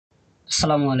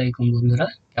আসসালামু আলাইকুম বন্ধুরা,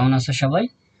 কেমন আছো সবাই?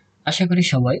 আশা করি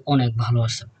সবাই অনেক ভালো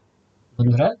আছো।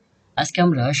 বন্ধুরা, আজকে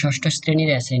আমরা ষষ্ঠ শ্রেণীর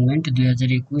অ্যাসাইনমেন্ট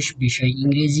 2021 বিষয়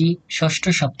ইংরেজি ষষ্ঠ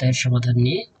সপ্তাহের সমাধান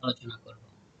নিয়ে আলোচনা করব।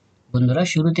 বন্ধুরা,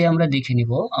 শুরুতে আমরা দেখে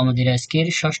নিব আমাদের আজকের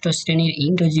ষষ্ঠ শ্রেণীর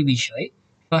ইংরেজি বিষয়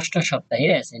ষষ্ঠ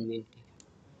সপ্তাহের অ্যাসাইনমেন্টটি।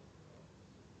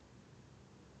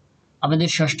 আমাদের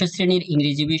ষষ্ঠ শ্রেণীর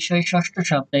ইংরেজি বিষয় ষষ্ঠ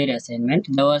সপ্তাহের অ্যাসাইনমেন্ট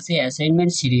দেওয়া আছে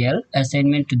assignment serial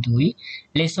assignment 2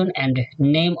 lesson and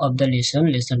name of the lesson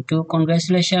 2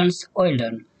 congratulations well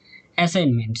done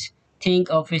assignments. Think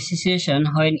of a situation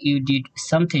when you did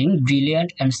something brilliant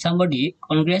and somebody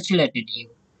congratulated you.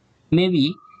 Maybe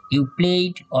you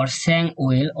played or sang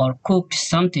well or cooked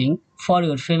something for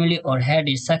your family or had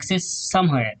a success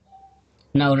somewhere.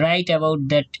 Now write about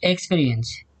that experience.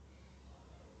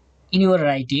 In your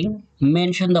writing,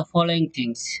 mention the following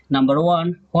things. Number 1,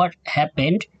 what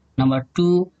happened. Number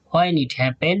 2, when it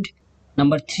happened.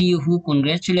 Number 3, who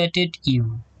congratulated you.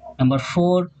 Number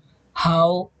 4, how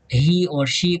he or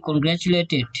she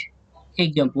congratulated.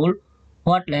 Example,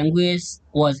 what language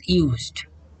was used.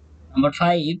 Number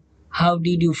 5, how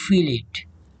did you feel it?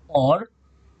 Or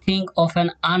think of an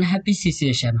unhappy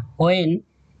situation when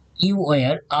you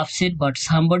were upset but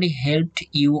somebody helped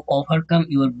you overcome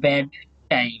your bad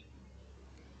time.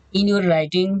 In your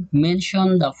writing, mention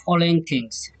the following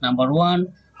things. Number 1,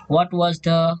 what was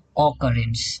the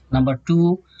occurrence? Number 2,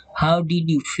 how did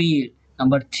you feel?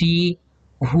 Number 3,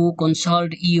 who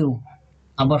consoled you?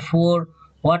 Number 4,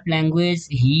 what language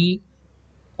he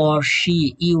or she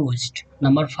used?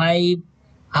 Number 5,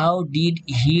 how did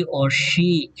he or she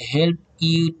help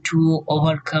you to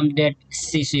overcome that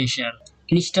situation?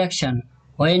 Instruction: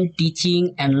 when teaching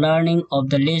and learning of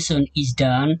the lesson is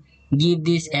done, give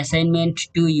this assignment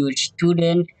to your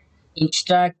student.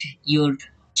 Instruct your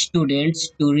students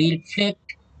to reflect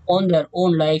on their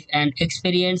own life and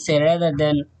experience rather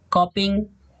than copying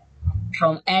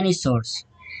from any source.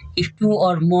 If two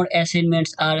or more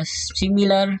assignments are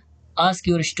similar, ask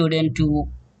your student to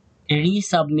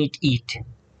resubmit it.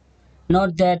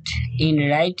 Note that in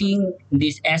writing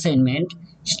this assignment,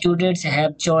 students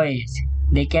have choice.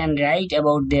 They can write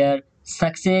about their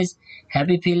success,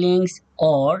 happy feelings,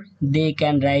 or they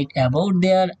can write about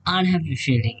their unhappy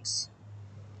feelings.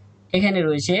 এখানে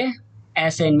রয়েছে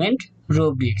assignment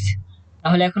rubrics.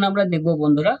 তাহলে এখন আমরা দেখব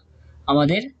বন্ধুরা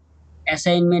আমাদের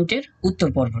অ্যাসাইনমেন্টের উত্তর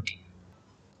পর্বটি।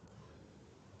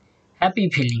 Happy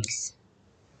feelings.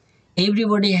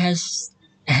 Everybody has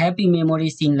happy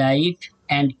memories in life,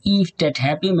 and if that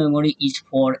happy memory is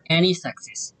for any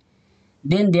success,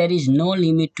 then there is no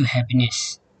limit to happiness.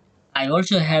 I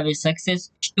also have a success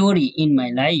story in my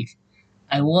life.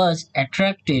 I was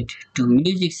attracted to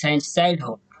music since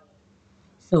childhood,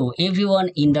 so everyone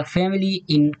in the family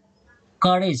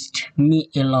encouraged me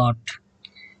a lot.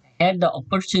 I had the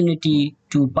opportunity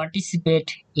to participate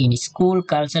in school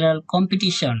cultural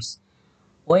competitions.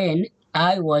 When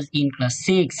I was in class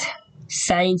 6,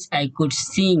 since I could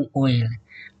sing well,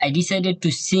 I decided to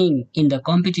sing in the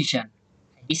competition.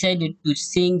 I decided to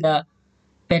sing the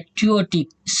patriotic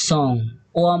song,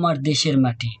 O Amar Desher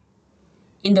Mati,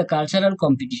 in the cultural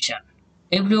competition.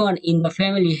 Everyone in the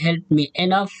family helped me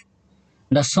enough.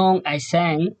 The song I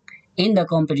sang in the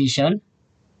competition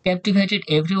captivated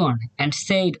everyone and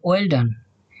said, "Well done,"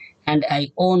 and I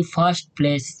won first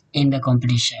place in the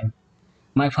competition.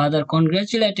 My father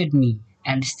congratulated me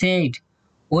and said,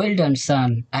 "Well done, son,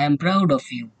 I am proud of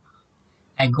you."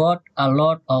 I got a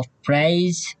lot of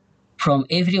praise from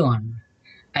everyone.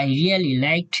 I really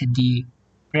liked the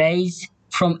praise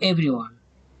from everyone.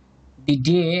 The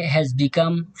day has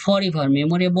become forever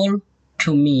memorable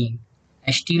to me.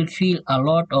 I still feel a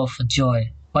lot of joy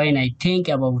when I think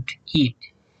about it.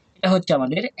 এটা হচ্ছে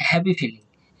আমাদের happy feeling.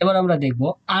 এবার আমরা দেখব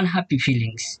unhappy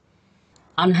feelings.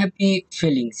 Unhappy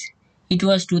feelings. It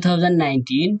was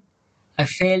 2019. I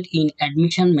failed in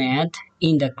admission math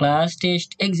in the class test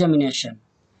examination.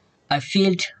 I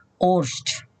felt worst.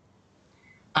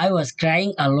 I was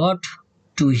crying a lot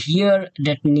to hear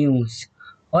that news.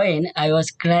 When I was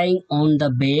crying on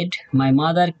the bed, my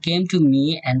mother came to me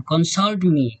and consoled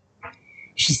me.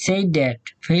 She said that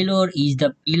failure is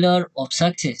the pillar of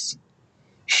success.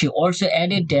 She also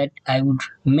added that I would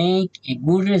make a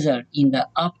good result in the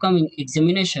upcoming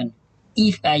examination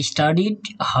if I studied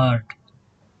hard.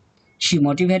 She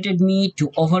motivated me to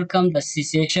overcome the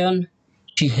situation.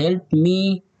 She helped me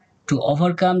to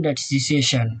overcome that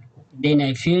situation. Then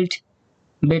I felt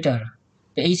better.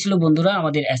 তো এই ছিল বন্ধুরা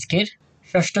আমাদের আজকের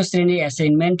ষষ্ঠ শ্রেণীর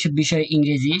assignment বিষয়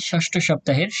ইংরেজি ষষ্ঠ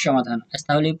সপ্তাহের সমাধান। আজ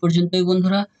তাহলে এই পর্যন্তই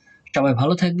বন্ধুরা, সবাই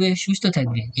ভালো থাকবে, সুস্থ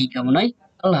থাকবে এই কামনায়।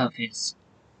 আল্লাহ হাফেজ।